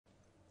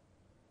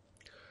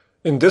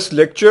In this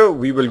lecture,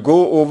 we will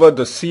go over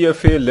the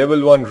CFA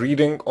Level 1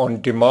 reading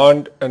on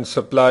demand and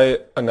supply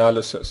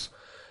analysis.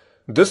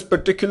 This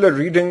particular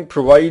reading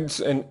provides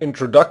an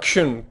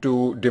introduction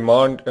to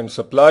demand and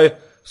supply.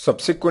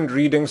 Subsequent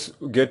readings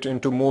get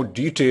into more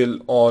detail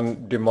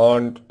on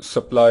demand,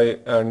 supply,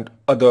 and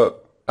other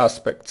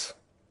aspects.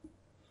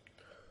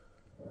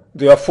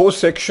 There are 4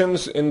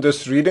 sections in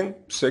this reading.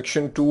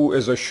 Section 2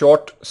 is a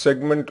short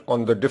segment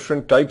on the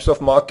different types of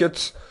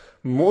markets.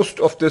 Most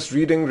of this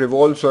reading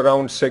revolves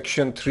around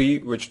section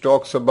 3, which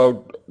talks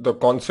about the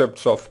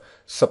concepts of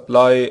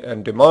supply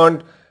and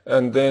demand,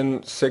 and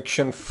then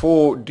section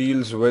 4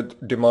 deals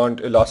with demand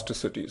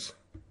elasticities.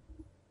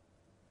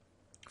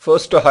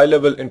 First, a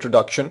high-level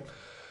introduction.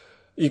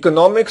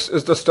 Economics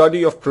is the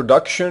study of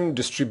production,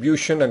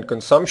 distribution, and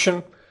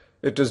consumption.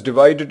 It is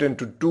divided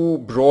into 2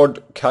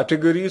 broad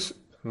categories: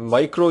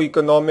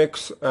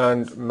 microeconomics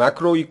and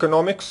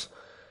macroeconomics.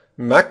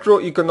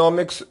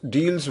 Macroeconomics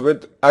deals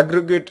with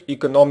aggregate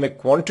economic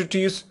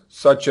quantities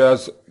such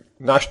as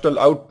national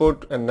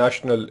output and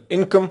national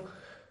income.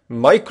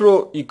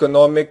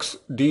 Microeconomics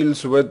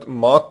deals with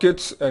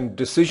markets and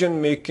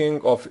decision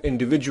making of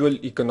individual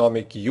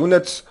economic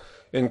units,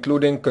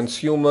 including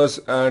consumers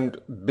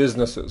and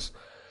businesses.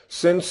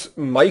 Since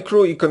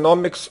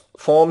microeconomics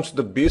forms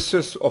the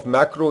basis of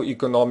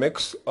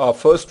macroeconomics, our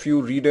first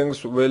few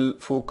readings will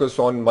focus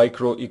on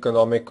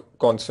microeconomic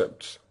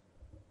concepts.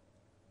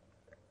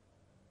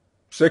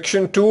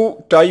 Section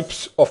 2,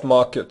 Types of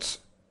Markets.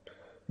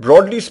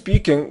 Broadly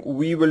speaking,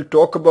 we will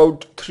talk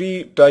about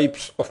 3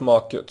 types of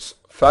markets: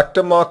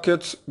 factor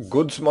markets,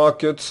 goods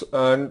markets,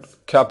 and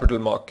capital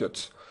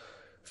markets.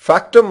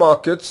 Factor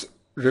markets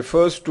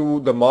refers to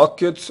the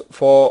markets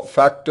for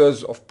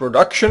factors of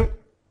production.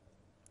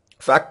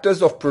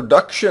 Factors of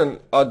production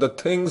are the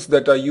things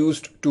that are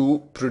used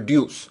to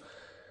produce.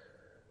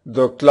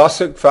 The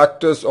classic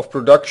factors of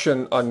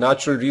production are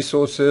natural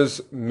resources,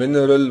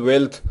 mineral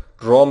wealth,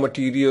 raw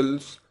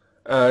materials,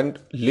 and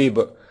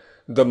labor.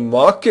 The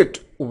market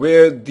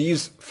where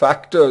these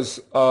factors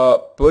are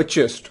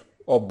purchased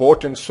or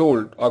bought and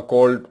sold are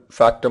called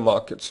factor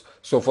markets.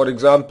 So, for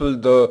example,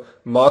 the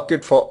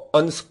market for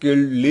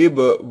unskilled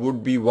labor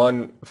would be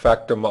one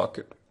factor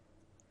market.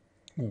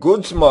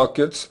 Goods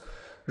markets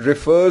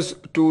refers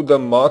to the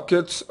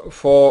markets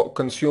for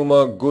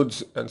consumer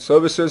goods and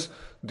services.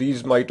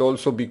 These might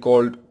also be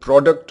called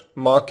product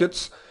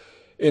markets.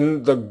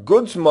 In the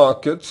goods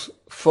markets,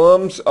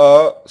 firms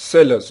are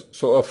sellers.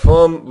 So a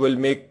firm will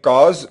make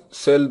cars,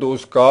 sell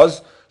those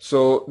cars.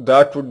 So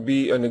that would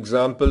be an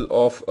example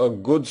of a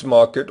goods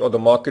market, or the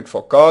market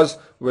for cars,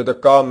 where the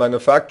car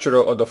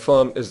manufacturer or the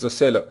firm is the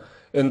seller.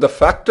 In the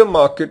factor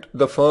market,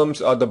 the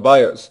firms are the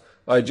buyers.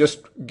 I just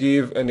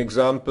gave an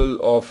example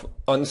of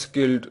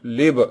unskilled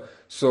labor.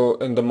 So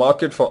in the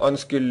market for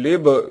unskilled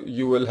labor,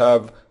 you will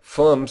have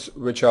firms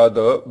which are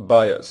the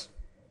buyers.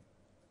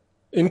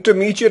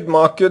 Intermediate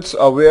markets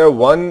are where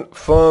one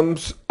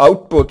firm's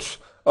outputs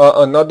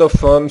are another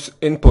firm's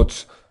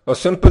inputs. A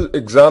simple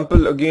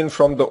example again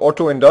from the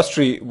auto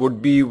industry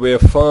would be where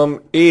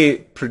firm A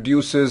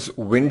produces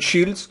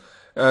windshields,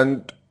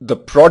 and the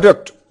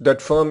product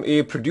that firm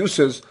A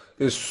produces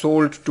is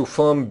sold to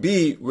firm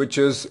B, which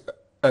is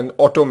an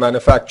auto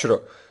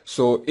manufacturer.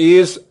 So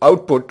A's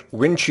output,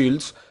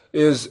 windshields,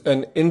 is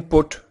an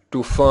input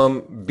to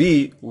firm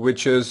B,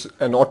 which is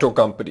an auto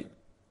company.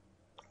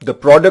 The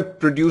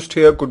product produced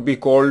here could be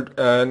called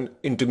an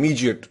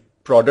intermediate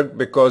product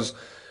because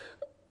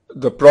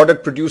the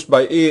product produced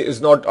by A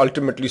is not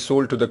ultimately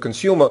sold to the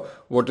consumer.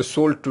 What is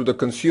sold to the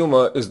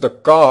consumer is the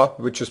car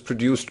which is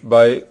produced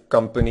by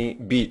company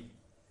B.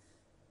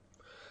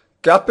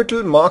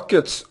 Capital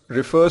markets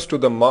refers to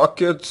the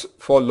markets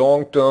for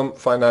long-term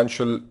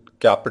financial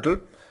capital.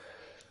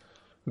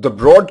 The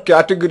broad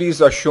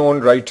categories are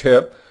shown right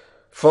here.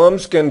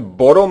 Firms can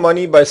borrow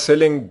money by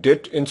selling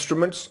debt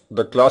instruments.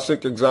 The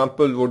classic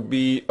example would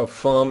be a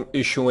firm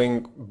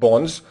issuing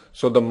bonds.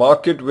 So the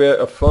market where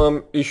a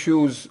firm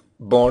issues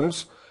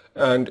bonds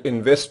and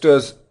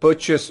investors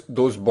purchase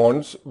those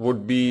bonds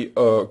would be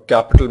a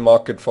capital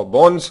market for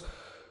bonds.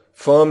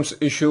 Firms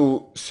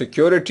issue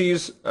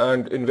securities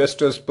and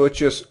investors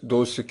purchase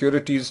those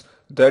securities.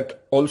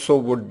 That also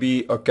would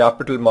be a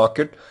capital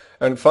market.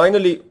 And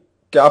finally,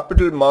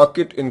 capital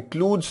market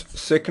includes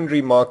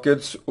secondary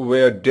markets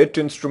where debt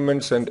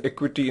instruments and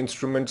equity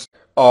instruments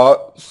are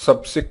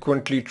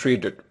subsequently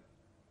traded.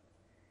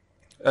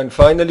 And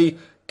finally,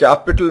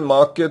 capital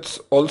markets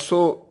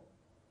also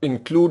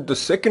include the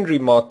secondary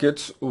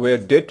markets where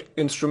debt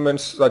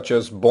instruments such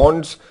as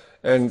bonds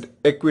and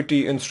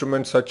equity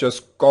instruments such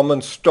as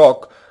common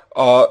stock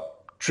are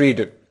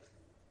traded.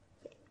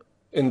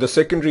 In the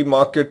secondary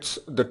markets,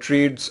 the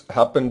trades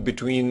happen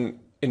between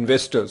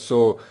investors.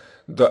 So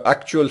the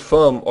actual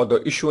firm or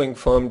the issuing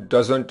firm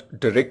doesn't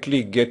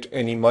directly get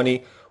any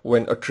money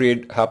when a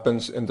trade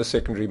happens in the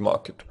secondary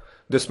market.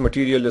 This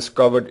material is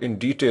covered in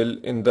detail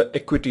in the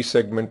equity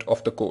segment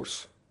of the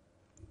course.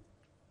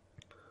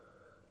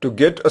 To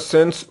get a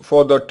sense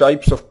for the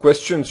types of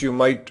questions you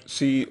might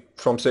see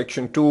from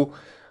section 2,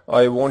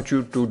 I want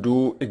you to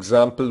do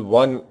example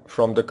 1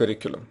 from the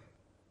curriculum.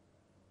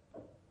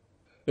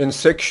 In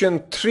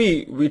section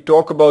 3, we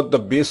talk about the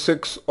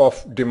basics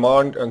of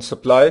demand and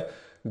supply.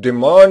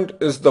 Demand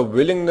is the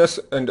willingness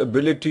and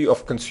ability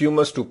of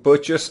consumers to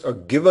purchase a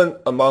given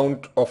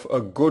amount of a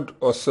good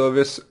or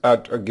service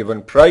at a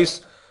given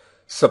price.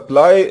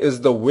 Supply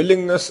is the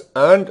willingness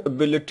and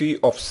ability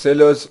of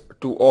sellers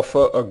to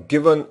offer a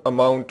given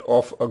amount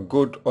of a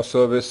good or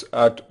service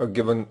at a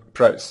given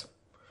price.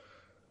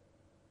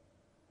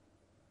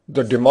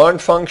 The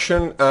demand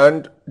function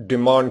and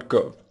demand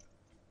curve.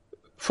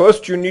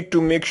 First, you need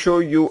to make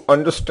sure you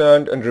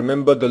understand and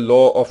remember the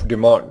law of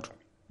demand.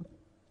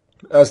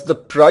 As the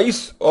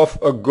price of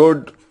a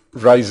good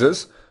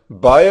rises,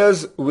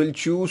 buyers will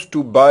choose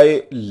to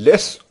buy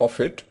less of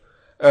it,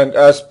 and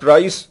as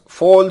price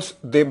falls,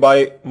 they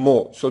buy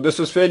more. So this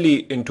is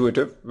fairly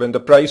intuitive. When the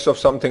price of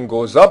something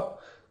goes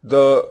up,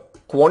 the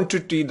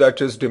quantity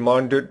that is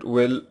demanded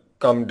will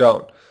come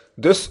down.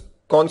 This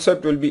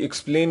concept will be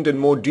explained in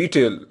more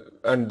detail,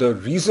 and the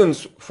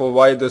reasons for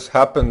why this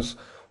happens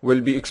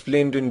will be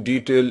explained in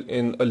detail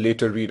in a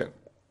later reading.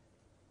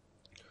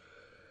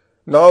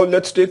 Now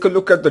let's take a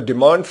look at the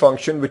demand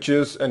function, which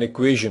is an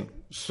equation.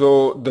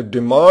 So the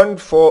demand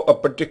for a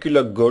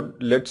particular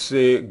good, let's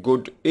say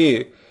good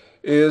A,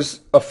 is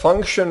a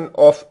function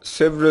of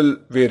several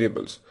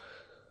variables.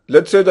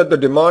 Let's say that the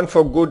demand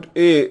for good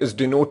A is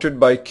denoted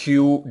by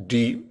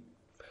QD.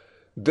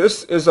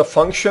 This is a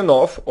function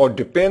of or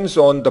depends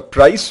on the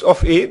price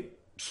of A,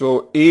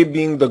 so A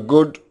being the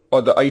good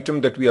or the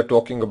item that we are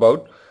talking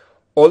about.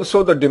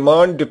 Also, the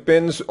demand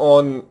depends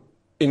on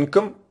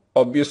income.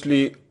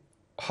 Obviously,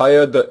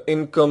 higher the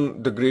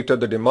income, the greater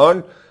the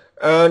demand,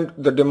 and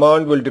the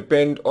demand will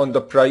depend on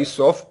the price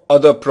of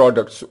other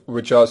products,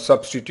 which are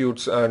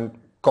substitutes and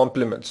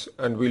complements,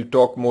 and we'll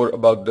talk more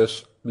about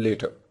this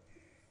later.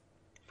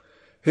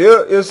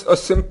 Here is a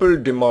simple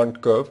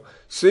demand curve.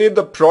 Say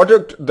the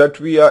product that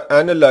we are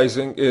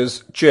analyzing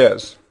is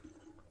chairs.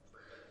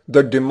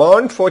 The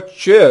demand for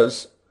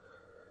chairs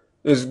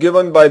is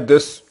given by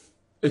this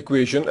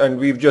equation, and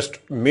we've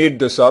just made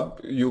this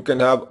up. You can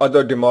have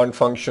other demand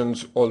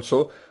functions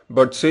also,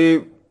 but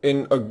say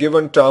in a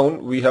given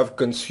town we have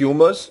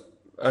consumers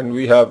and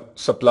we have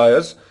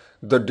suppliers.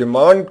 The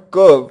demand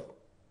curve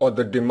or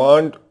the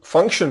demand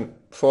function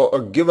for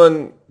a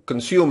given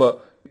consumer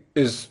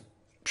is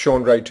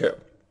shown right here.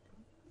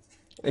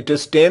 It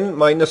is 10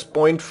 minus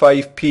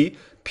 0.5 P.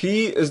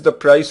 P is the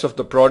price of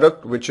the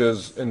product, which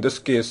is in this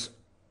case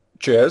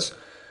chairs,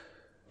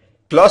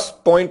 plus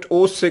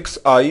 0.06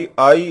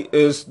 I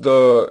is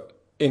the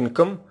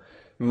income,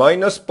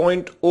 minus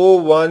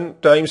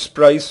 0.01 times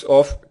price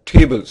of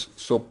tables.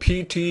 So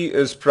PT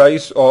is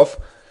price of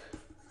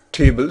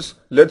tables.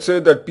 Let's say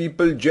that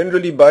people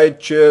generally buy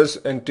chairs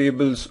and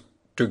tables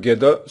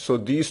together. So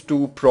these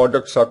two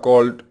products are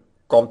called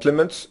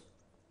complements.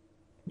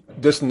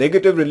 This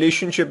negative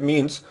relationship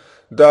means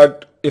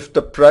that if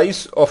the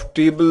price of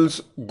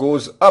tables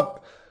goes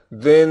up,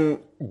 then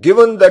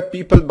given that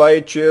people buy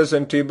chairs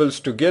and tables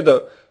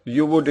together,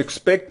 you would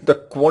expect the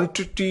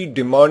quantity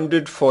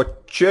demanded for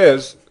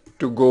chairs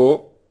to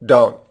go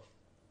down.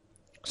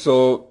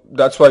 So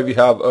that's why we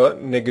have a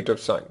negative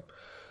sign.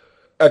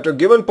 At a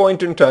given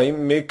point in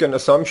time, make an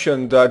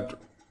assumption that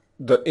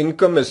the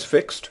income is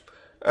fixed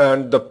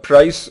and the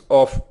price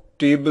of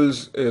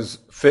tables is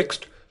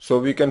fixed. So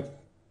we can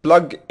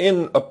plug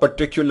in a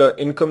particular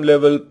income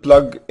level,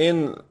 plug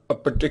in a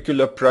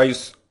particular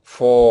price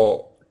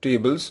for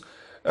tables,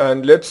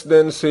 and let's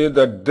then say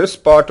that this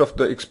part of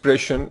the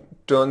expression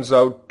turns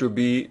out to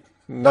be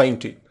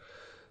 90.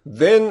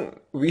 Then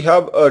we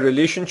have a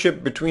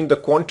relationship between the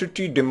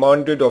quantity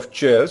demanded of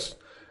chairs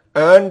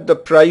and the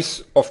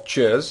price of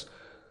chairs,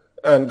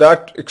 and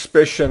that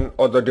expression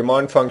or the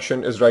demand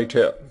function is right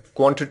here.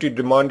 Quantity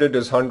demanded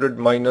is 100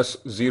 minus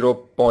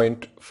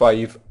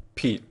 0.5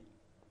 P.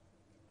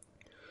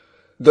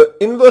 The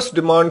inverse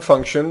demand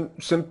function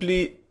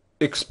simply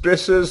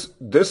expresses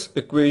this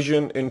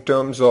equation in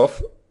terms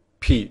of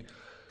P.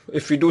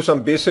 If we do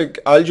some basic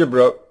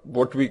algebra,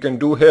 what we can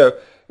do here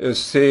is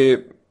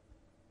say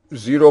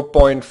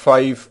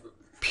 0.5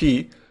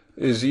 P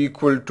is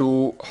equal to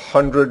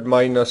 100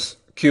 minus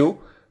Q,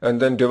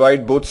 and then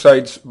divide both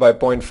sides by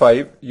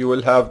 0.5. You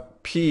will have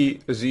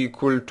P is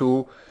equal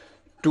to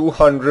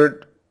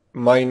 200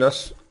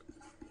 minus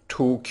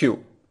 2Q.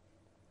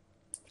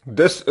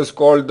 This is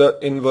called the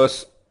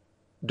inverse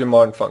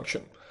demand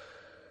function.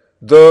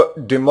 The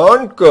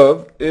demand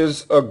curve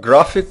is a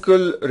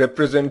graphical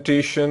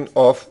representation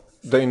of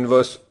the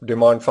inverse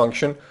demand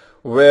function,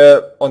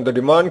 where on the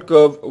demand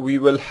curve we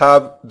will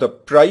have the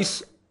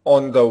price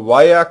on the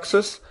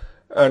y-axis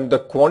and the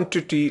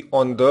quantity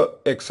on the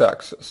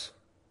x-axis.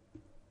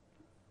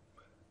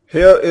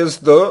 Here is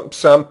the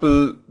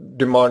sample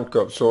demand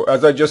curve. So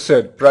as I just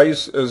said,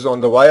 price is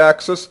on the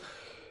y-axis.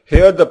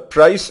 Here the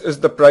price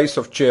is the price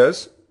of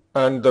chairs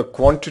and the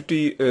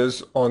quantity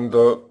is on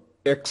the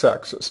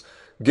x-axis.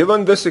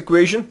 Given this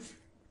equation,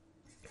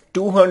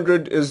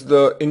 200 is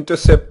the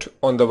intercept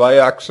on the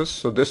y-axis,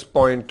 so this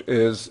point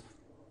is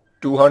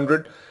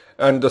 200,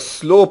 and the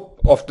slope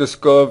of this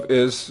curve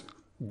is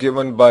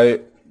given by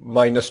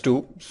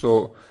 -2.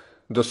 So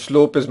the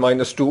slope is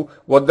 -2.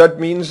 What that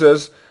means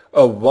is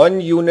a 1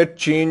 unit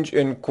change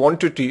in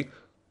quantity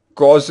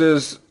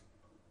causes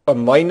a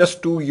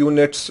 -2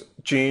 units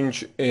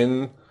change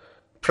in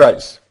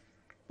price.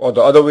 Or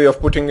the other way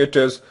of putting it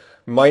is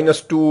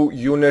 -2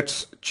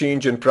 units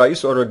change in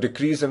price, or a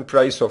decrease in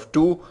price of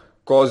 2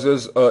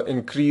 causes an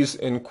increase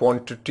in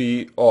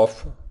quantity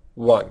of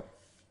 1.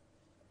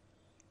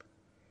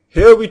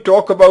 Here we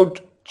talk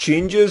about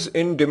changes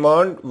in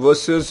demand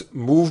versus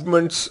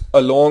movements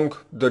along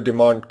the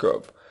demand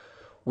curve.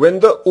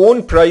 When the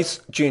own price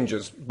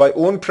changes, by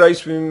own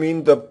price we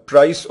mean the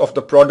price of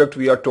the product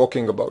we are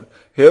talking about.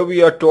 Here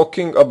we are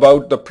talking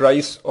about the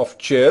price of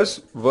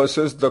chairs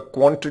versus the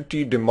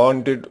quantity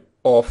demanded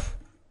of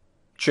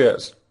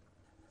chairs.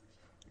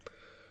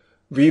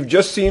 We've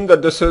just seen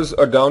that this is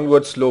a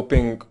downward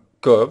sloping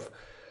curve.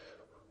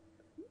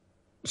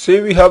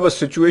 Say we have a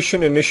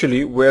situation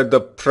initially where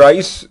the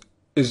price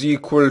is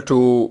equal to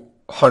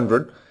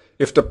 100.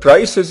 If the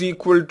price is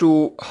equal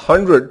to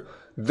 100,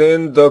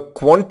 then the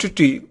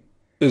quantity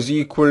is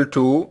equal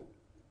to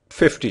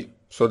 50.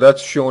 So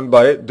that's shown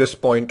by this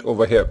point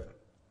over here.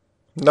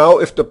 Now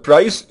if the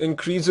price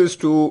increases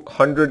to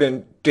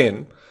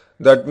 110,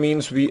 that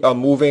means we are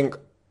moving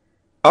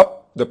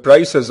up, the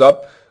price is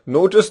up.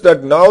 Notice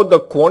that now the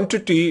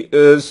quantity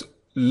is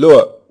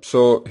lower.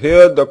 So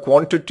here the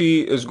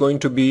quantity is going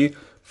to be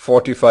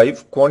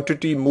 45.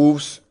 Quantity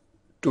moves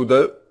to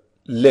the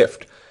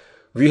left.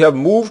 We have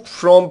moved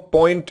from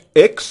point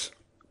X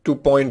to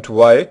point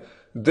Y.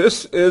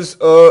 This is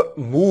a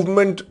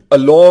movement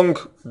along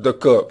the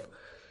curve.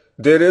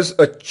 There is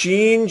a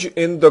change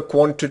in the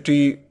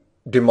quantity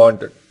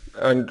demanded.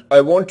 And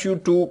I want you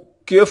to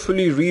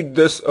carefully read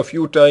this a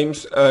few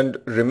times and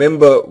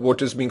remember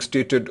what is being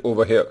stated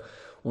over here.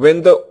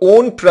 When the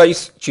own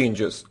price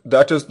changes,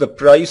 that is the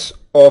price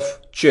of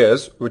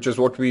chairs, which is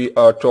what we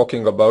are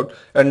talking about,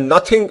 and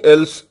nothing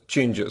else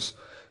changes,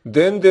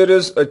 then there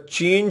is a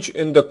change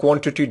in the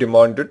quantity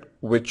demanded,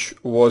 which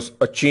was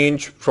a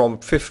change from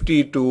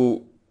 50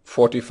 to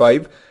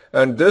 45,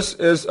 and this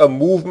is a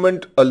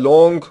movement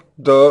along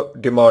the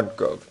demand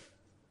curve.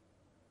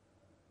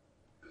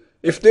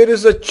 If there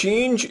is a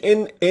change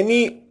in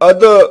any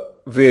other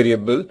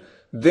variable,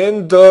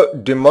 then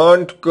the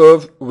demand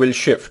curve will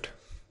shift.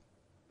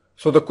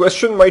 So the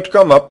question might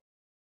come up,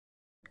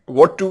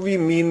 what do we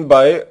mean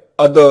by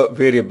other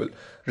variable?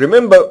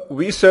 Remember,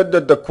 we said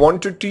that the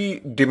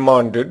quantity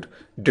demanded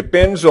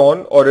depends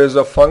on or is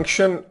a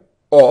function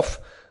of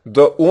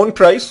the own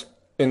price.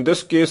 In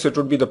this case, it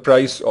would be the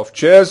price of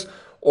chairs.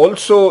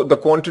 Also, the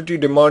quantity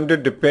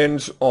demanded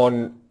depends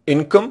on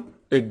income.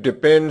 It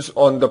depends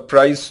on the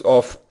price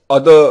of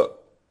other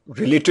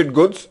related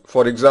goods.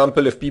 For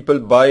example, if people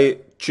buy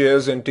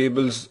chairs and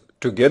tables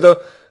together,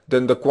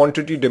 then the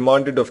quantity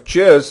demanded of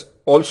chairs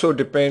also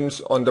depends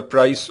on the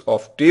price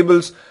of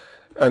tables,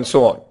 and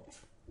so on.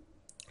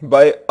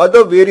 By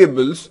other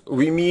variables,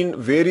 we mean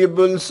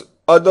variables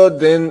other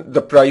than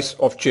the price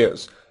of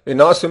chairs. In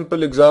our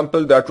simple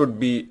example, that would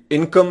be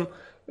income.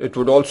 It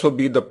would also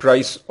be the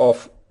price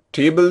of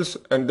tables,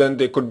 and then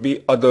there could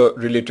be other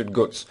related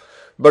goods.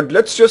 But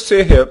let's just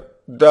say here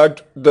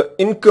that the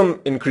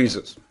income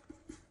increases.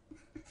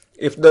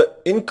 If the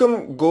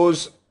income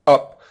goes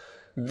up,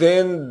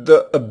 then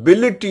the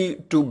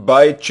ability to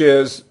buy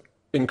chairs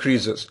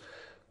increases.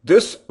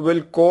 This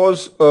will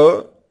cause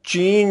a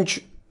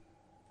change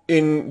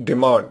in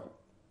demand.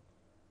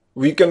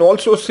 We can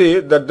also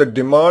say that the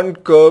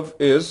demand curve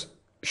is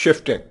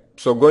shifting.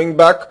 So going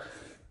back,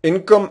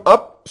 income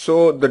up,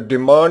 so the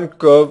demand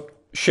curve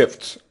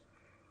shifts.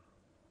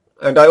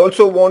 And I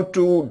also want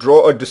to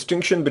draw a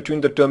distinction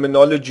between the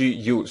terminology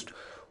used.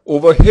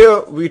 Over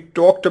here, we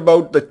talked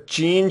about the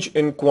change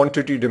in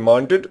quantity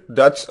demanded.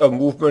 That's a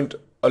movement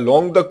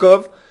along the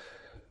curve.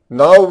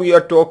 Now we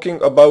are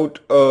talking about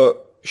a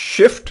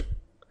shift.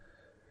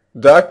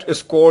 That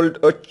is called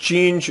a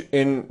change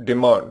in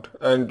demand.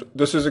 And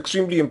this is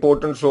extremely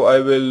important, so I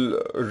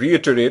will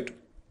reiterate.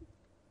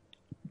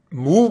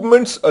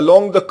 Movements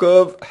along the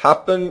curve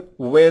happen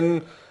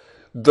when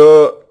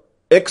the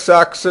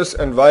x-axis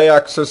and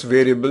y-axis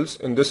variables,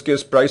 in this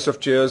case price of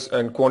chairs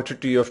and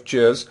quantity of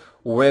chairs,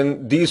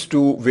 when these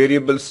two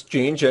variables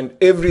change and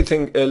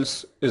everything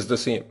else is the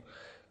same.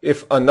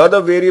 If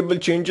another variable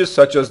changes,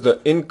 such as the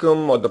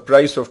income or the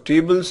price of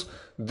tables,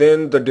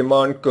 then the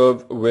demand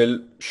curve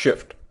will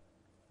shift.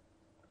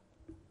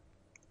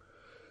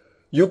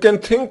 You can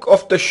think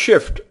of the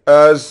shift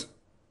as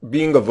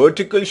being a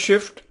vertical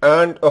shift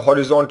and a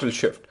horizontal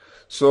shift.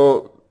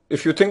 So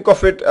if you think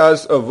of it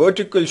as a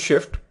vertical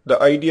shift,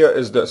 the idea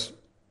is this.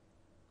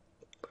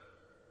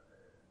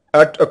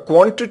 At a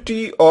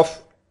quantity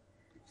of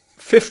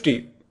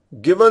 50,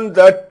 given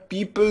that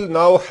people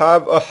now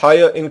have a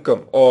higher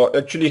income, or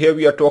actually here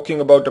we are talking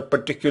about a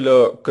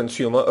particular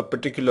consumer, a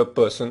particular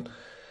person,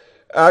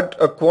 at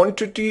a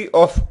quantity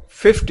of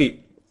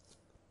 50,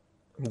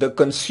 the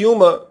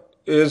consumer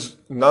is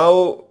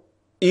now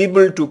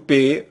able to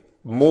pay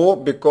more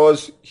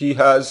because he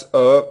has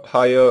a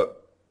higher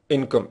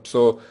income.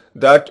 So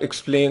that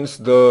explains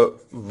the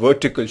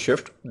vertical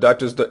shift.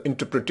 That is the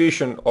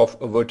interpretation of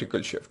a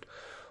vertical shift.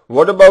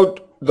 What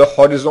about the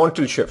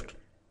horizontal shift?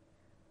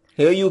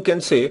 Here you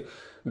can say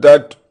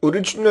that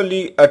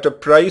originally at a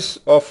price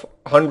of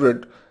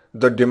 100,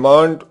 the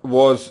demand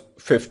was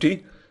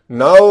 50.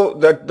 Now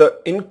that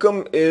the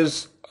income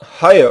is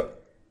higher,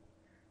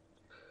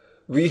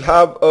 we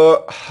have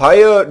a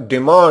higher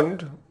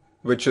demand,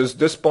 which is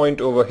this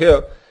point over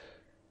here,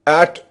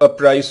 at a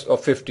price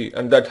of 50,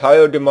 and that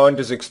higher demand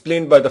is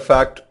explained by the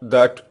fact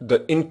that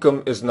the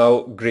income is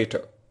now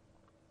greater.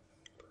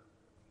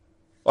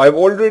 I've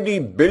already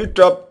built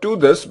up to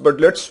this,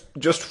 but let's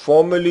just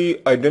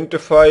formally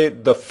identify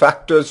the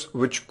factors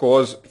which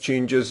cause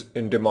changes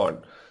in demand.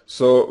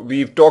 So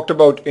we've talked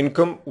about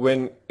income.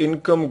 When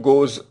income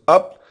goes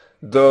up,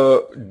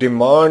 the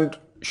demand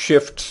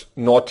shifts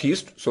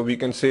northeast. So we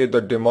can say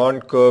the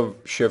demand curve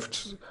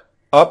shifts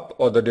up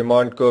or the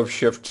demand curve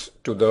shifts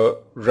to the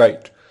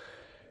right.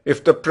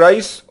 If the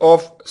price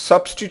of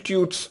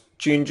substitutes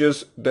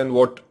changes, then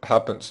what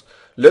happens?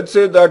 Let's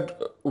say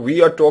that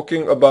we are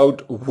talking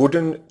about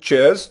wooden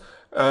chairs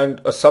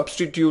and a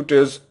substitute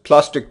is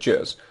plastic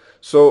chairs.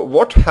 So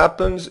what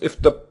happens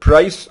if the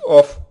price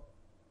of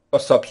a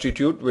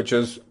substitute, which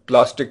is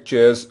plastic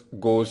chairs,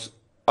 goes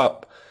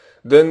up?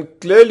 Then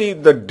clearly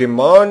the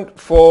demand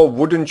for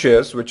wooden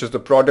chairs, which is the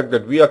product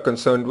that we are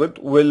concerned with,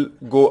 will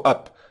go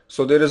up.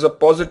 So there is a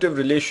positive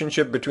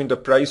relationship between the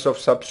price of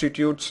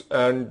substitutes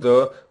and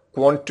the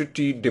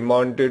quantity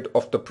demanded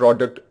of the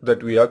product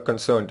that we are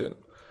concerned in.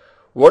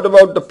 What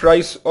about the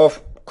price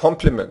of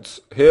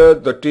complements? Here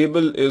the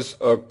table is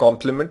a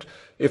complement.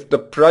 If the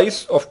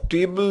price of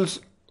tables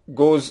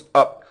goes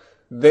up,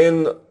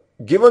 then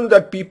given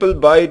that people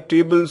buy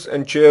tables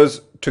and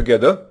chairs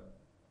together,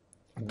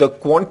 the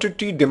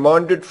quantity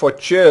demanded for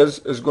chairs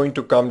is going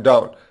to come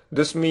down.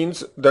 This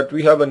means that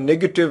we have a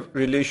negative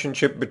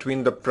relationship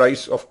between the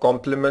price of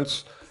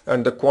complements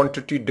and the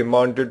quantity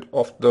demanded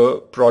of the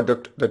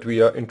product that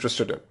we are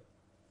interested in.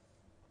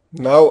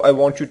 Now I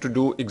want you to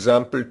do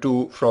example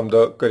 2 from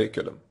the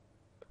curriculum.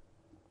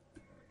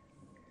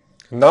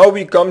 Now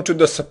we come to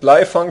the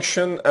supply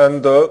function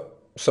and the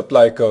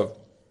supply curve.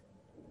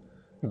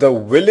 The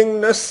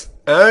willingness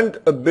and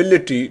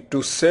ability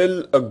to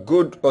sell a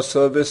good or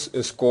service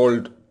is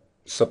called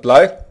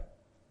supply.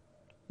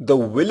 The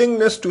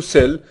willingness to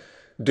sell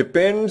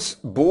depends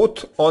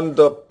both on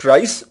the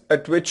price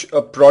at which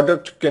a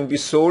product can be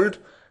sold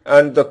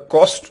and the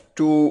cost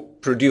to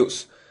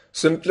produce.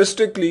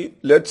 Simplistically,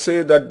 let's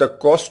say that the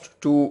cost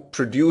to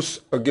produce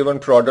a given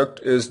product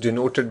is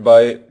denoted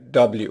by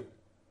W.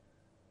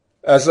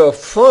 As a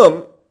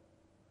firm,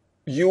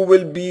 you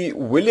will be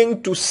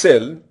willing to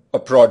sell a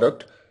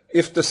product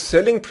if the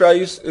selling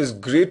price is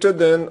greater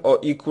than or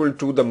equal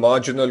to the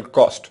marginal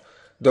cost.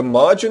 The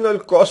marginal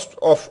cost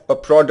of a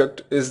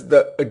product is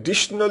the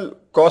additional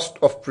cost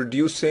of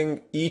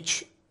producing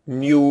each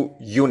new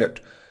unit.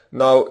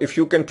 Now, if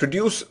you can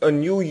produce a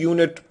new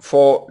unit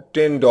for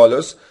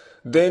 $10,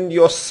 then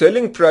your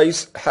selling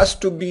price has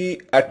to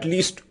be at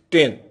least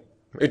 10.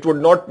 It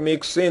would not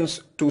make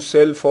sense to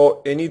sell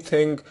for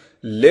anything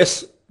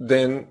less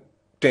than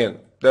 10.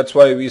 That's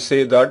why we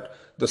say that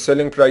the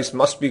selling price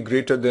must be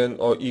greater than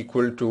or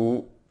equal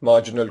to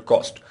marginal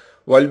cost.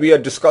 While we are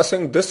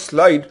discussing this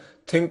slide,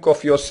 think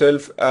of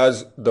yourself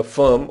as the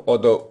firm or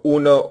the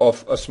owner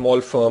of a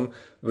small firm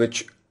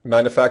which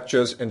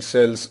manufactures and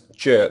sells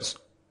chairs.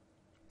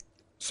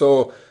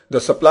 So the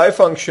supply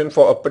function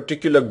for a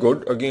particular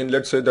good, again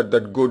let's say that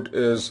that good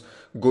is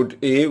good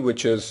A,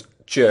 which is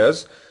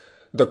chairs.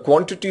 The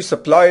quantity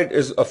supplied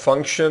is a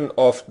function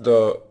of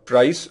the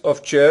price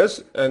of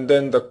chairs and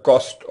then the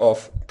cost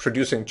of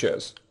producing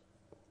chairs.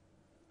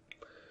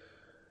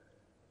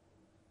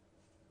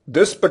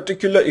 This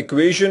particular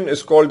equation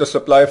is called the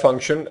supply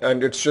function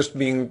and it's just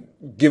being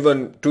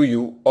given to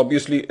you.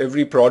 Obviously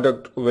every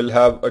product will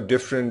have a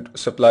different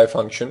supply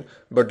function,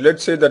 but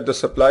let's say that the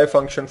supply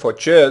function for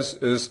chairs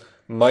is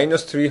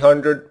minus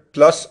 300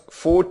 plus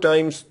 4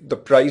 times the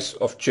price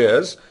of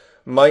chairs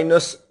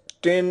minus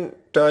 10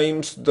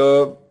 times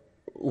the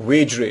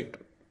wage rate.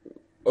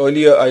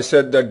 Earlier I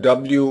said that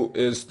W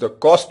is the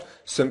cost.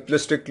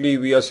 Simplistically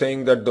we are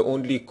saying that the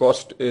only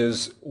cost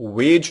is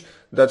wage.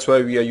 That's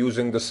why we are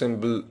using the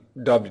symbol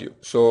W.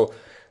 So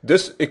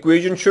this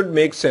equation should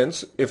make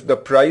sense. If the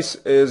price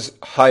is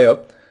higher,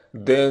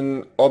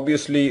 then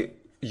obviously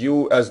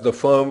you as the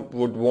firm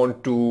would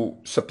want to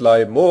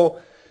supply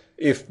more.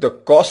 If the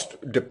cost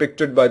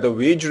depicted by the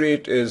wage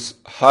rate is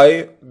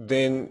high,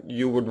 then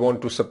you would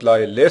want to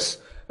supply less,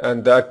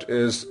 and that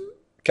is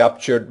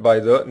captured by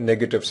the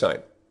negative sign.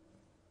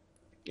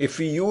 If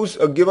we use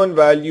a given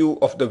value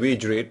of the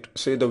wage rate,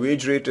 say the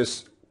wage rate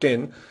is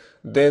 10,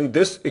 then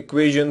this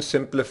equation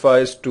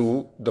simplifies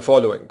to the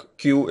following.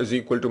 Q is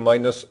equal to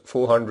minus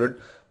 400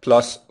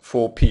 plus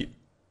 4P.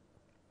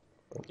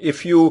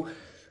 If you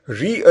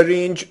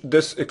rearrange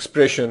this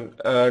expression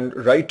and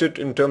write it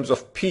in terms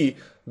of P,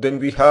 then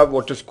we have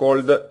what is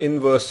called the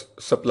inverse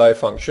supply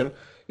function.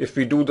 If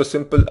we do the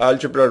simple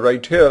algebra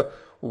right here,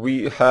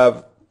 we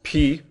have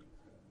P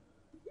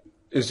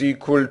is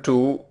equal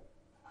to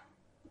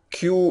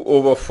Q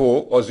over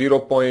 4 or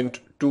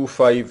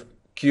 0.25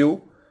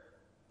 Q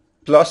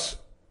plus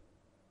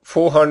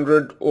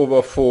 400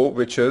 over 4,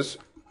 which is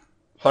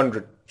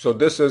 100. So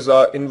this is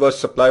our inverse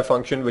supply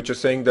function, which is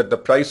saying that the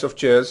price of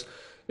chairs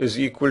is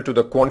equal to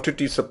the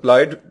quantity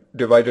supplied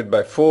divided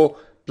by 4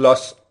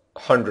 plus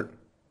 100.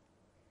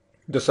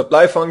 The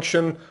supply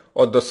function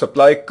or the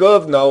supply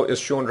curve now is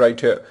shown right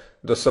here.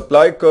 The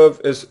supply curve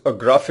is a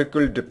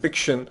graphical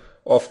depiction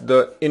of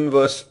the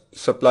inverse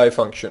supply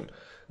function.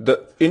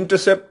 The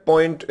intercept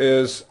point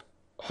is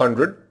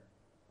 100.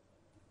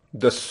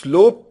 The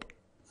slope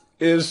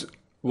is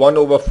 1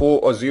 over 4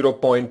 or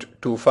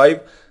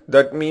 0.25.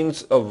 That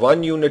means a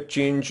 1 unit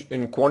change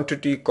in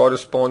quantity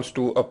corresponds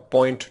to a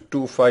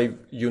 0.25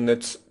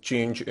 units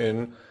change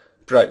in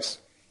price.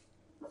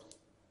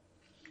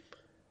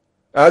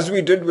 As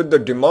we did with the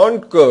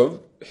demand curve,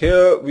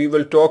 here we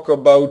will talk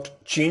about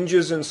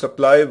changes in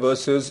supply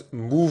versus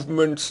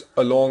movements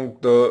along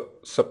the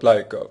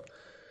supply curve.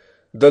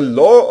 The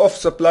law of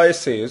supply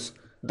says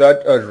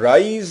that a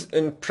rise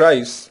in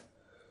price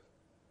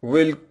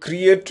will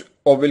create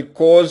or will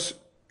cause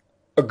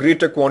a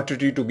greater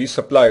quantity to be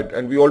supplied,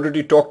 and we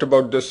already talked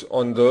about this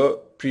on the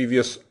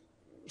previous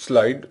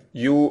slide.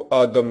 You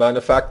are the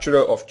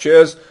manufacturer of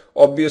chairs.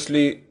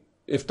 Obviously,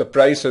 if the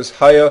price is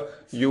higher,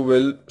 you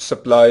will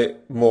supply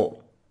more.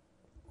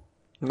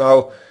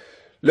 Now,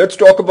 let's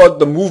talk about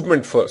the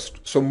movement first.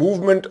 So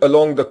movement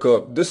along the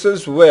curve. This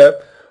is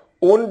where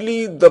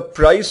only the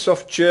price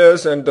of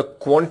chairs and the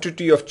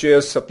quantity of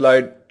chairs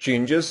supplied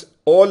changes.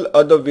 All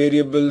other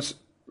variables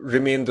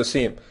remain the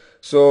same.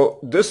 So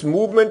this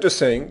movement is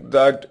saying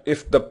that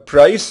if the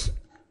price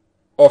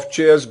of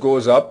chairs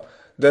goes up,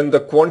 then the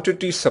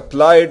quantity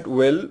supplied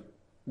will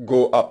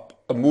go up,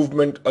 a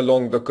movement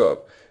along the curve.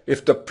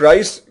 If the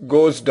price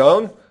goes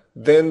down,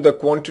 then the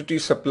quantity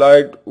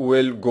supplied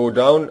will go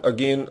down,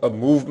 again a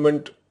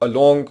movement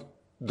along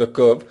the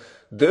curve.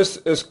 This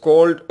is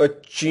called a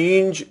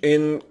change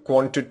in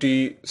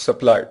quantity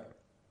supplied.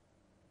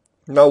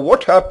 Now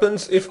what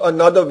happens if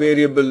another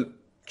variable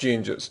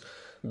changes?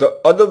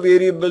 The other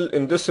variable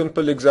in this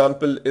simple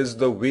example is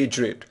the wage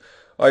rate.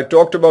 I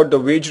talked about the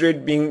wage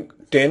rate being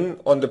 10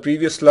 on the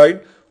previous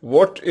slide.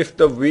 What if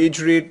the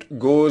wage rate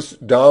goes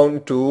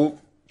down to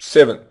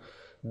 7?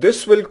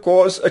 This will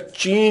cause a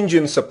change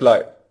in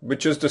supply,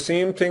 which is the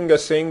same thing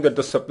as saying that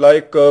the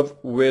supply curve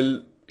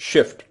will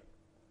shift.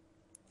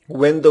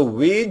 When the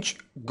wage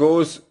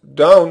goes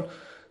down,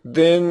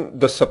 then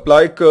the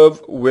supply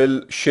curve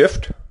will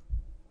shift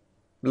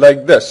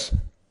like this.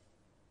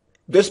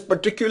 This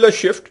particular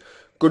shift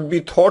could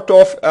be thought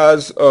of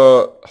as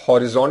a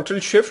horizontal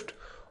shift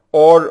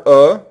or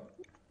a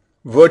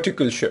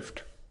vertical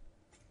shift.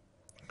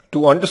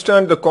 To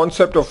understand the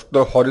concept of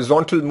the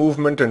horizontal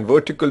movement and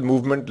vertical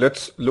movement,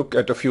 let's look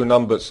at a few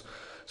numbers.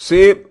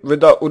 Say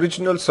with our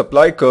original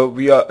supply curve,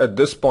 we are at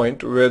this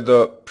point where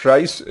the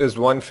price is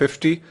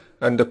 150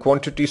 and the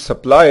quantity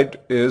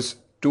supplied is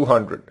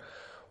 200.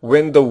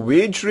 When the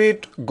wage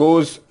rate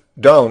goes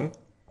down,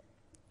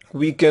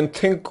 we can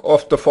think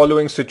of the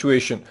following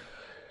situation.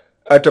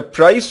 At a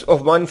price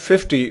of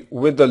 150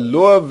 with a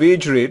lower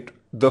wage rate,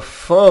 the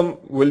firm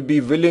will be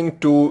willing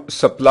to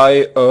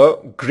supply a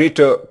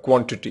greater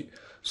quantity.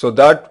 So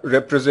that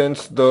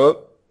represents the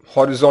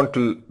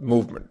horizontal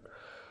movement.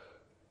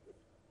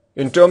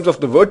 In terms of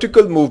the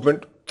vertical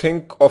movement,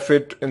 think of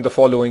it in the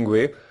following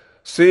way.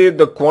 Say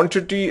the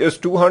quantity is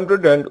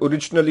 200 and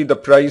originally the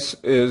price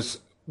is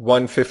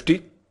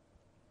 150.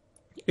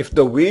 If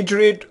the wage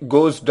rate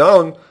goes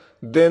down,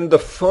 then the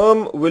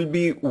firm will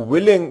be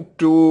willing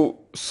to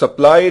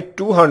supply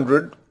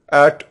 200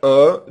 at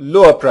a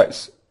lower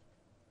price.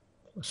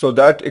 So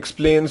that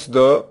explains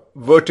the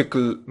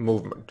vertical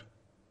movement.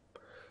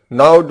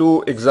 Now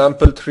do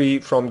example 3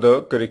 from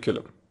the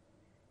curriculum.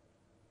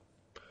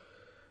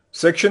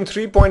 Section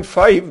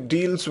 3.5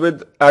 deals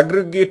with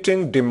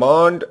aggregating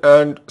demand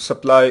and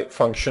supply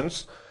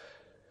functions.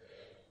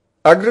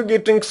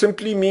 Aggregating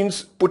simply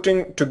means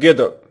putting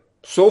together.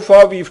 So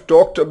far we've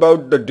talked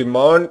about the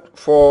demand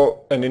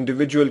for an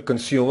individual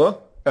consumer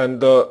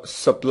and the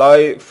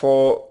supply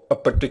for a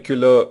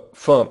particular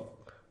firm.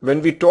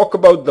 When we talk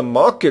about the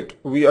market,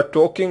 we are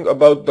talking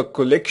about the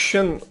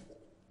collection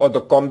or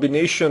the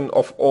combination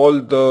of all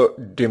the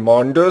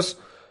demanders,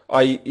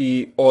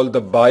 i.e. all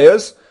the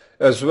buyers,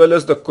 as well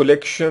as the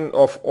collection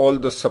of all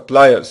the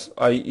suppliers,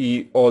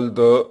 i.e. all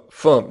the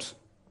firms.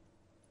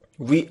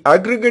 We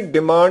aggregate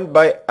demand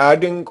by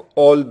adding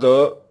all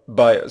the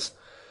buyers.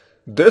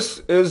 This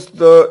is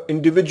the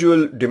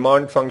individual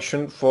demand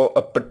function for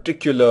a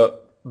particular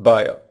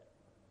buyer.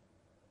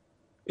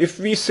 If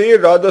we say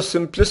rather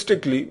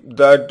simplistically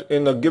that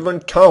in a given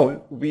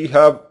town we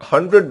have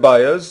 100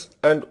 buyers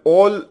and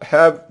all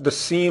have the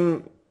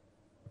same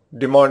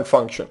demand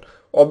function.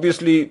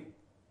 Obviously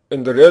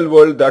in the real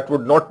world that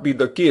would not be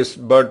the case,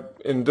 but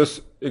in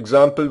this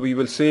example we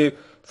will say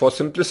for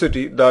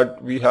simplicity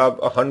that we have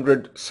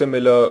 100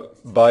 similar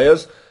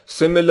buyers.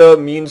 Similar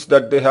means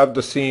that they have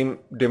the same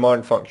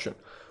demand function.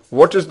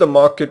 What is the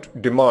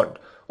market demand?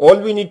 All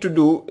we need to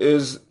do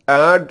is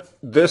add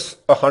this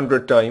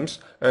 100 times,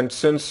 and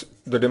since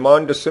the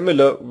demand is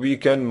similar, we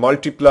can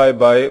multiply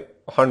by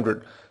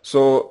 100.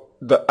 So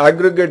the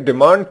aggregate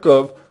demand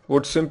curve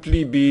would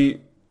simply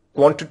be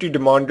quantity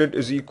demanded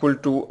is equal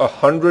to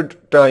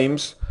 100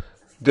 times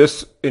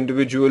this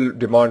individual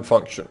demand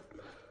function.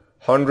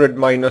 100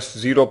 minus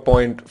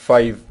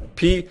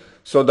 0.5p.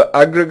 So the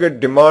aggregate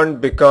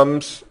demand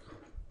becomes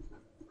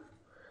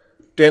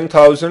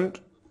 10,000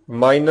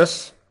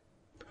 minus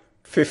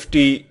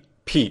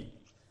 50p.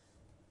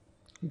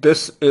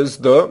 This is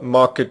the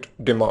market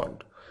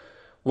demand.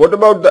 What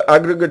about the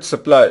aggregate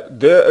supply?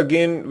 There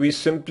again we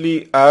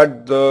simply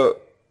add the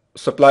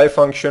supply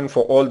function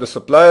for all the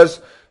suppliers.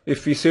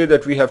 If we say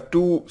that we have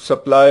 2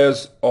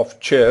 suppliers of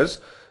chairs,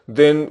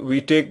 then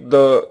we take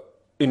the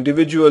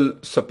individual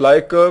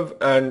supply curve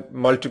and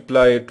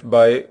multiply it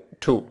by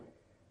 2.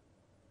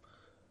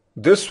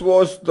 This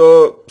was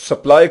the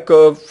supply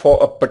curve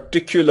for a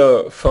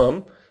particular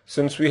firm.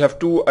 Since we have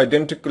 2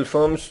 identical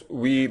firms,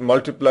 we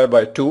multiply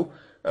by 2,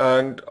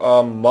 and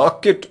our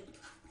market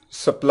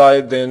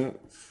supply then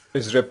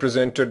is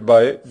represented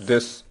by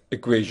this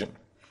equation.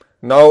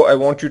 Now I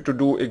want you to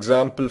do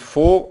example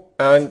 4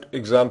 and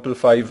example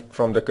 5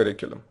 from the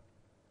curriculum.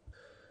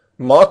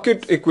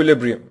 Market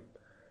equilibrium.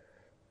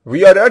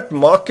 We are at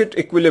market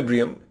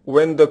equilibrium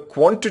when the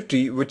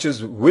quantity which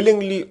is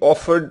willingly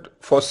offered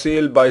for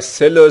sale by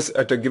sellers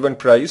at a given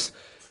price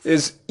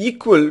is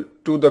equal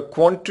to the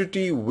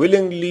quantity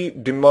willingly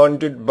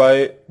demanded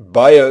by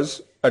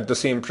buyers at the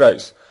same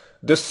price.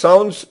 This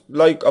sounds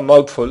like a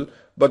mouthful,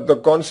 but the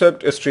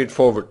concept is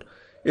straightforward.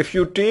 If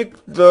you take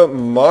the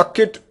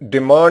market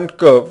demand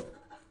curve,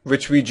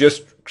 which we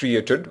just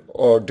created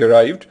or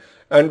derived,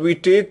 and we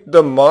take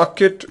the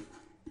market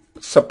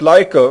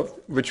supply curve,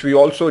 which we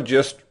also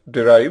just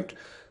derived,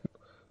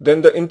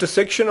 then the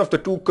intersection of the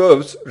 2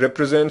 curves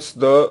represents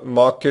the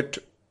market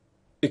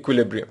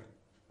equilibrium.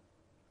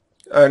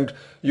 And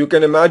you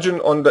can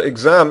imagine on the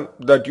exam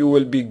that you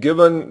will be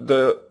given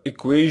the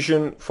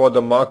equation for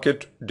the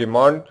market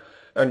demand,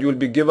 and you will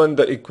be given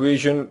the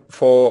equation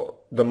for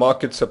the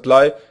market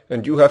supply,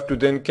 and you have to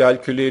then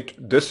calculate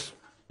this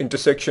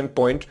intersection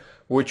point,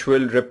 which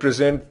will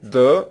represent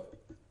the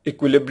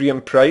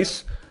equilibrium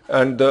price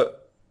and the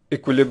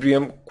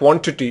equilibrium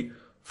quantity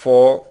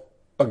for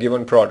a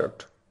given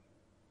product.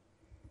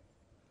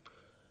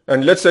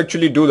 And let's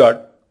actually do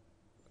that.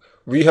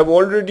 We have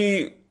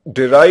already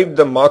derived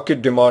the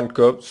market demand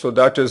curve, so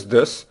that is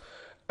this,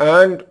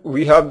 and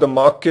we have the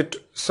market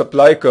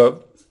supply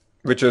curve,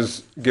 which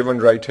is given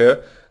right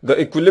here. The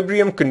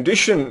equilibrium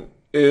condition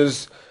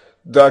is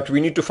that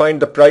we need to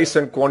find the price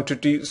and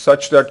quantity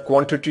such that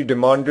quantity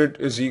demanded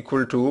is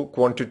equal to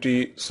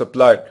quantity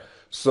supplied.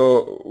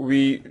 So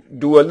we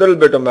do a little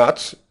bit of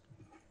maths.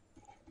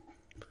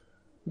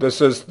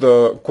 This is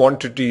the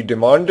quantity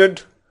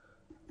demanded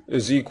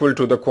is equal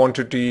to the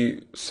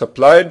quantity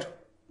supplied,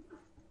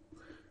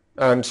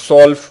 and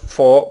solve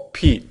for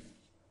P.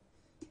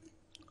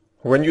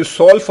 When you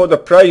solve for the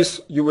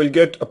price, you will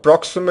get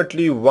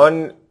approximately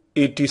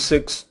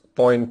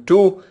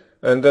 186.2,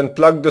 and then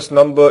plug this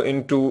number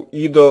into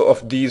either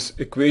of these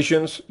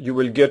equations. You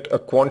will get a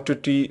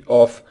quantity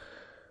of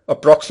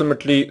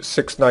approximately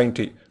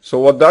 690. So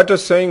what that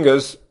is saying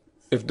is,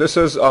 if this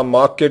is our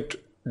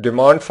market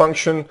demand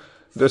function,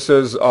 this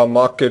is our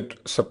market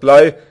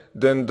supply,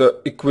 then the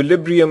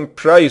equilibrium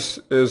price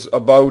is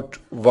about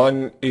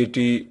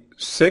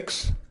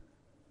 186,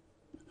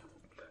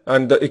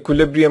 and the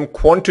equilibrium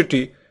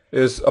quantity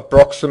is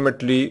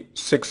approximately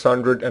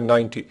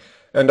 690.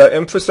 And I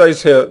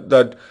emphasize here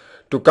that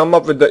to come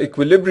up with the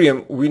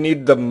equilibrium, we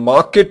need the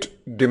market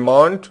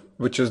demand,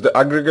 which is the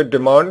aggregate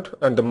demand,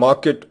 and the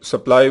market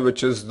supply,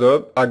 which is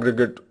the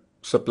aggregate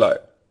supply.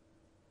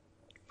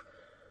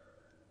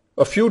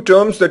 A few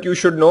terms that you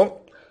should know.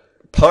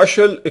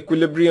 Partial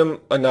equilibrium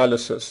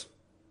analysis.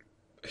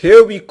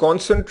 Here we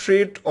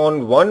concentrate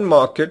on one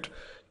market,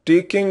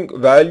 taking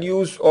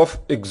values of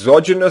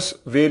exogenous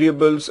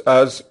variables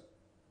as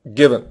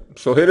given.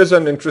 So here is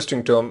an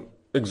interesting term,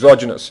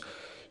 exogenous.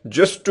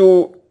 Just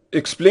to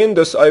explain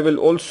this, I will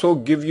also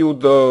give you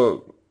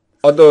the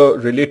other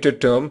related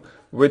term,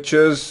 which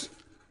is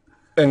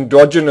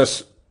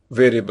endogenous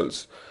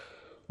variables.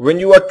 When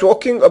you are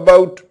talking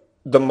about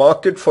the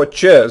market for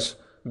chairs,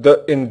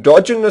 the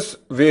endogenous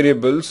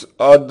variables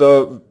are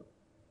the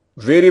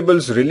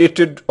variables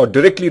related or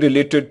directly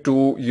related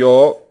to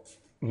your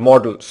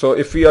model. So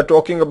if we are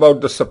talking about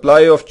the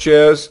supply of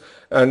chairs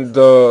and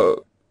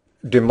the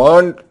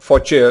demand for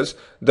chairs,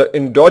 the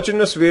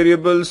endogenous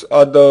variables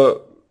are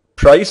the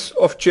price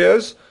of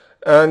chairs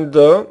and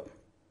the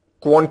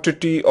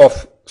quantity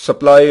of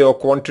supply or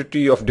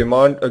quantity of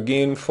demand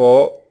again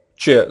for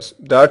chairs.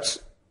 That's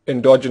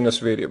endogenous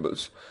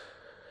variables.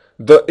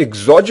 The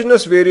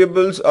exogenous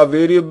variables are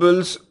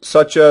variables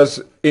such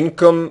as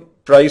income,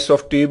 price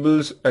of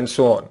tables, and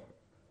so on.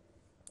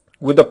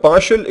 With a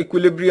partial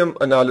equilibrium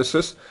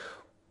analysis,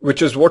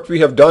 which is what we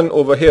have done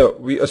over here.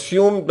 We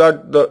assume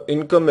that the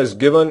income is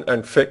given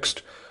and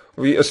fixed.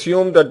 We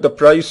assume that the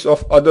price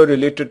of other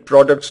related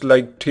products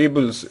like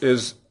tables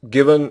is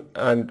given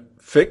and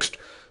fixed.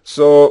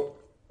 So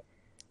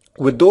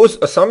with those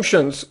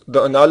assumptions,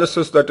 the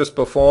analysis that is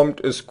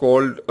performed is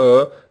called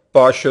a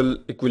partial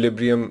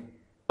equilibrium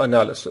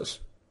analysis.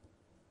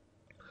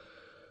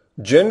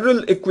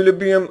 General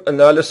equilibrium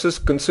analysis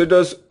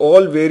considers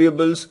all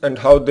variables and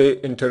how they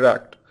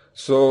interact.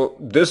 So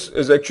this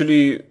is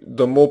actually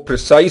the more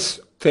precise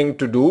thing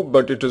to do,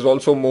 but it is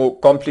also more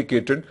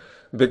complicated,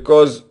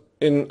 because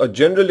in a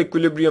general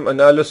equilibrium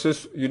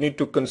analysis you need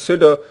to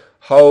consider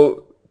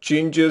how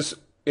changes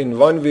in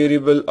one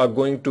variable are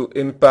going to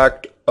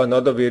impact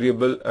another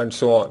variable and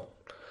so on.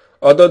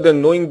 Other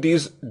than knowing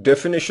these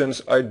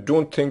definitions, I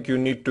don't think you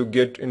need to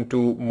get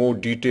into more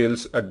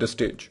details at this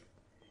stage.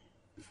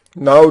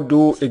 Now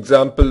do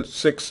example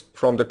 6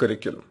 from the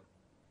curriculum.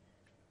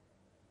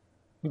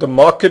 The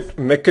market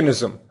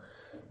mechanism.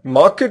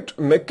 Market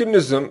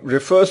mechanism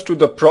refers to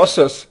the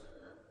process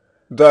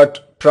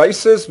that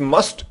prices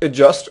must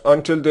adjust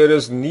until there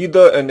is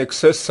neither an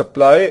excess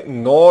supply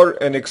nor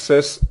an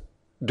excess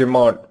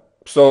demand.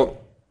 So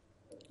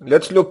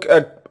let's look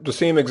at the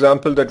same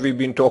example that we've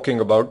been talking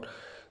about.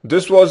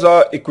 This was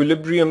our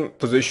equilibrium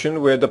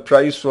position where the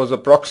price was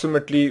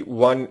approximately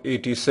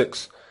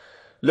 186.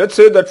 Let's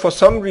say that for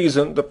some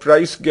reason the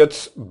price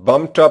gets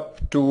bumped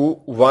up to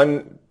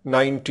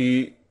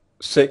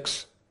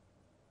 196,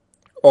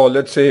 or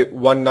let's say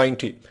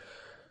 190.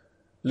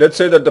 Let's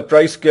say that the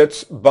price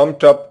gets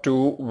bumped up to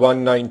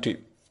 190.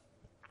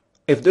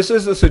 If this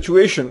is the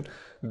situation,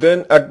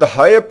 then at the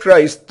higher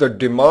price the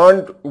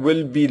demand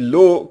will be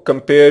low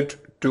compared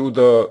to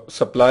the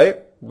supply.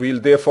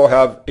 We'll therefore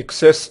have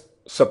excess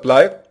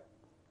supply,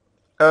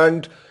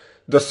 and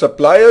the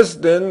suppliers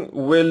then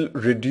will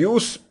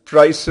reduce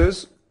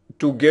prices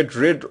to get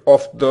rid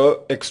of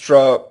the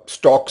extra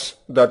stocks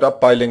that are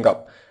piling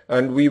up,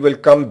 and we will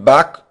come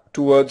back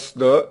towards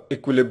the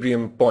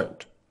equilibrium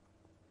point.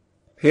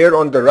 Here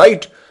on the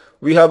right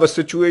we have a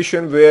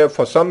situation where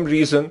for some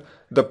reason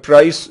the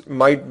price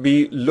might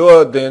be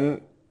lower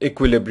than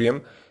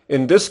equilibrium.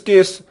 In this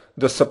case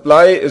the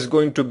supply is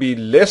going to be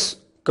less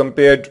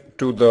compared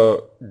to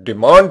the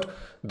demand.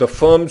 The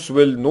firms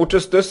will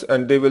notice this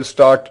and they will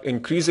start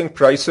increasing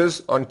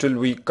prices until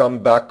we come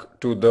back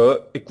to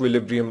the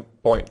equilibrium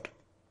point.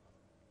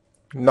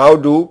 Now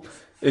do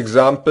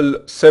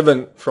example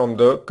 7 from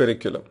the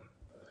curriculum.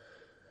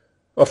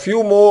 A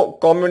few more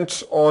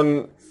comments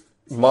on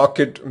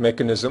market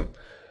mechanism.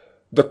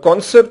 The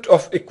concept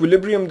of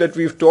equilibrium that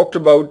we've talked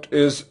about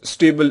is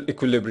stable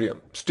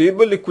equilibrium.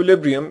 Stable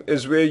equilibrium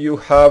is where you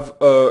have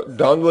a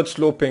downward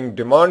sloping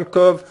demand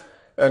curve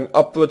and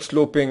upward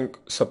sloping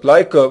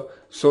supply curve.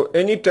 So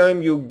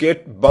anytime you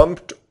get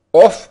bumped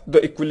off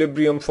the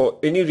equilibrium for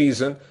any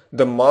reason,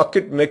 the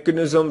market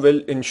mechanism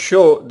will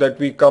ensure that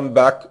we come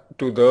back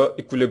to the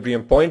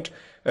equilibrium point,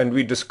 and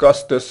we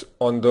discussed this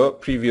on the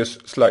previous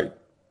slide.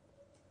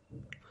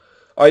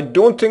 I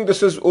don't think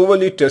this is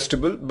overly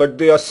testable, but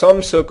there are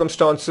some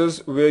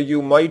circumstances where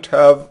you might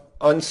have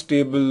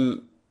unstable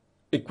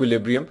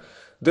equilibrium.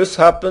 This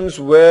happens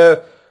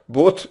where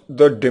both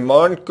the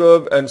demand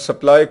curve and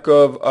supply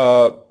curve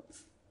are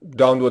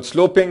downward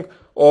sloping,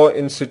 or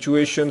in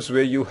situations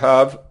where you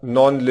have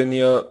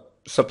non-linear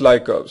supply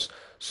curves.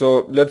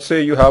 So let's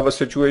say you have a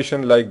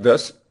situation like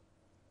this.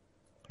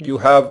 You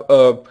have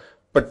a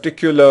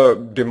particular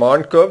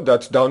demand curve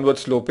that's downward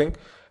sloping,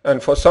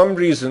 and for some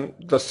reason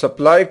the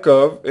supply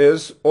curve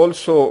is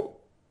also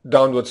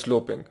downward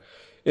sloping.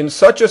 In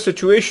such a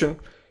situation,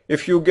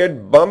 if you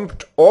get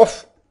bumped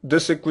off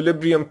this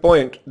equilibrium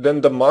point,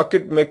 then the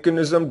market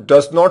mechanism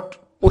does not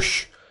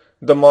push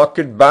the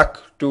market back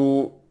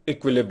to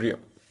equilibrium.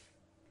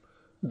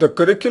 The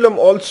curriculum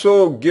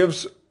also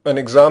gives an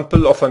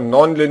example of a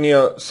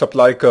non-linear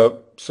supply curve.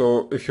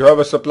 So if you have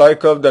a supply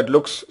curve that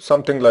looks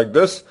something like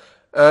this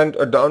and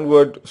a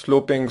downward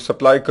sloping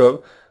supply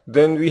curve,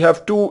 then we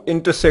have two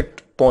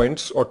intersect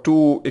points or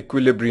two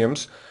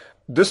equilibriums.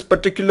 This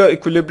particular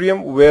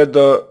equilibrium where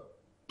the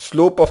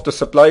slope of the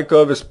supply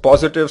curve is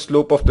positive,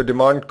 slope of the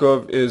demand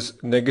curve is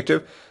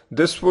negative,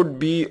 this would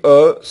be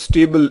a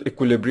stable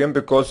equilibrium,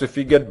 because if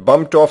we get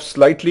bumped off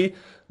slightly,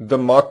 the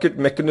market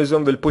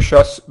mechanism will push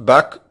us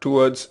back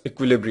towards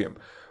equilibrium.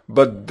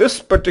 But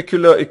this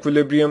particular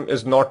equilibrium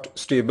is not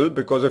stable,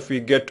 because if we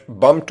get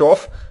bumped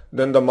off,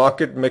 then the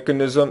market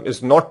mechanism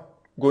is not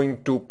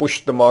going to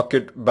push the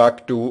market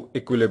back to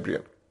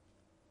equilibrium.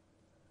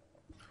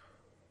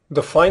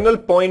 The final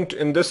point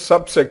in this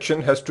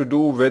subsection has to do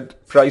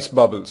with price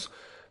bubbles.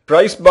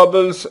 Price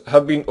bubbles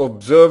have been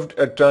observed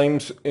at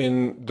times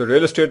in the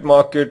real estate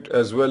market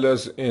as well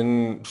as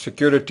in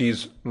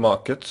securities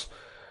markets.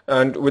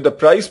 And with a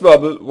price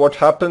bubble, what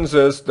happens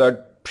is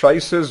that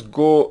prices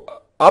go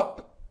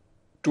up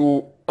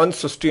to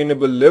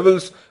unsustainable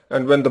levels,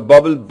 and when the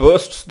bubble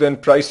bursts, then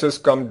prices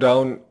come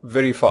down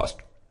very fast.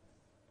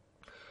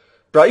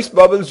 Price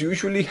bubbles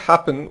usually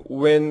happen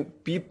when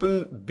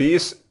people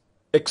base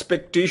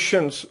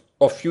expectations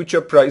of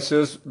future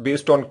prices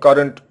based on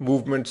current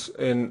movements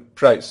in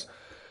price.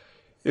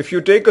 If you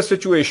take a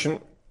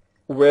situation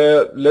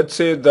where, let's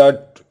say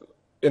that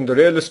in the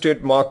real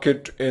estate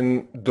market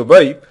in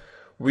Dubai,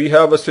 we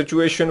have a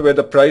situation where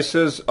the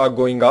prices are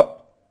going up,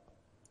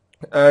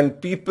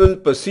 and people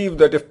perceive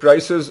that if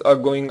prices are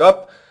going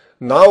up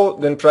now,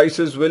 then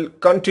prices will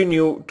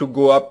continue to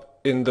go up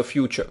in the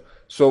future.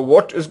 So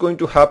what is going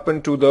to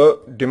happen to the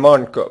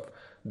demand curve?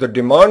 The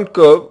demand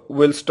curve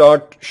will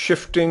start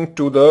shifting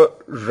to the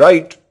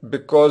right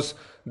because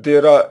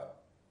there are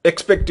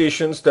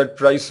expectations that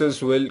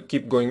prices will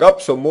keep going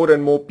up. So more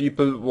and more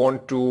people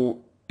want to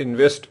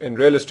invest in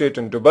real estate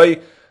in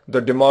Dubai.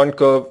 The demand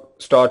curve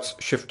starts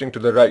shifting to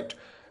the right.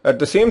 At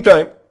the same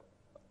time,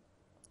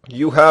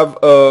 you have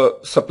a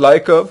supply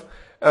curve,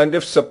 and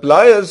if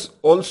suppliers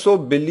also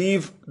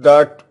believe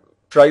that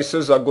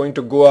prices are going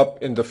to go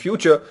up in the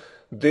future,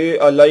 they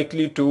are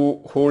likely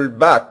to hold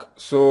back.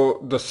 So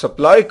the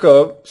supply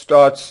curve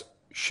starts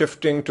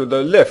shifting to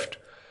the left.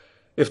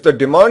 If the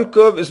demand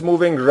curve is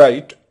moving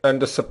right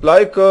and the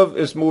supply curve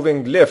is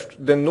moving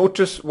left, then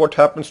notice what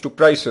happens to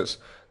prices.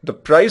 The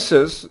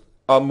prices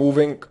are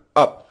moving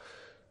up.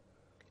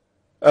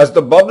 As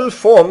the bubble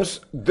forms,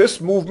 this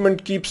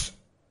movement keeps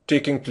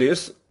taking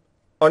place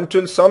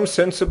until some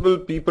sensible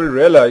people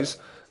realize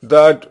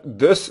that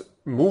this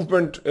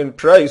movement in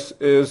price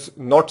is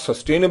not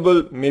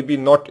sustainable, maybe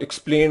not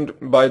explained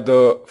by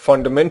the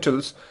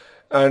fundamentals.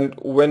 And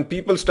when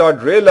people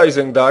start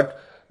realizing that,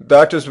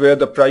 that is where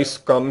the price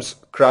comes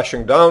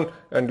crashing down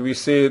and we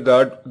say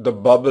that the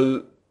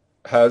bubble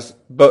has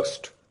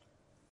burst.